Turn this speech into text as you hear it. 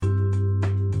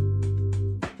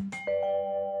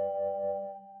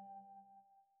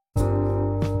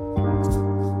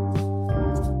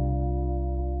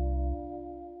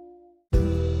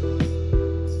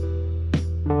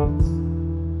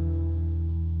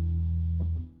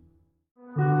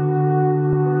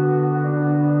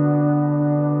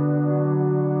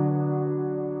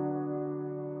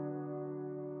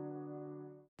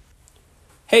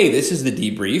Hey, this is the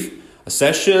debrief, a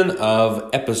session of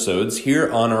episodes here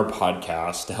on our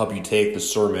podcast to help you take the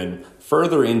sermon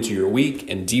further into your week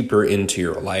and deeper into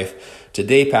your life.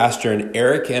 Today, Pastor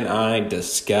Eric and I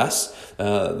discuss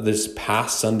this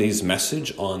past Sunday's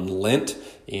message on Lent,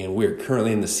 and we're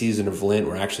currently in the season of Lent.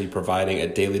 We're actually providing a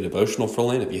daily devotional for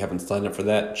Lent. If you haven't signed up for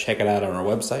that, check it out on our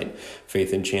website,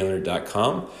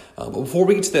 faithinchandler.com. But before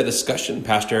we get to that discussion,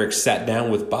 Pastor Eric sat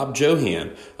down with Bob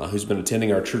Johan, who's been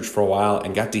attending our church for a while,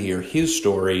 and got to hear his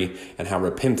story and how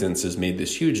repentance has made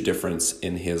this huge difference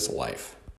in his life.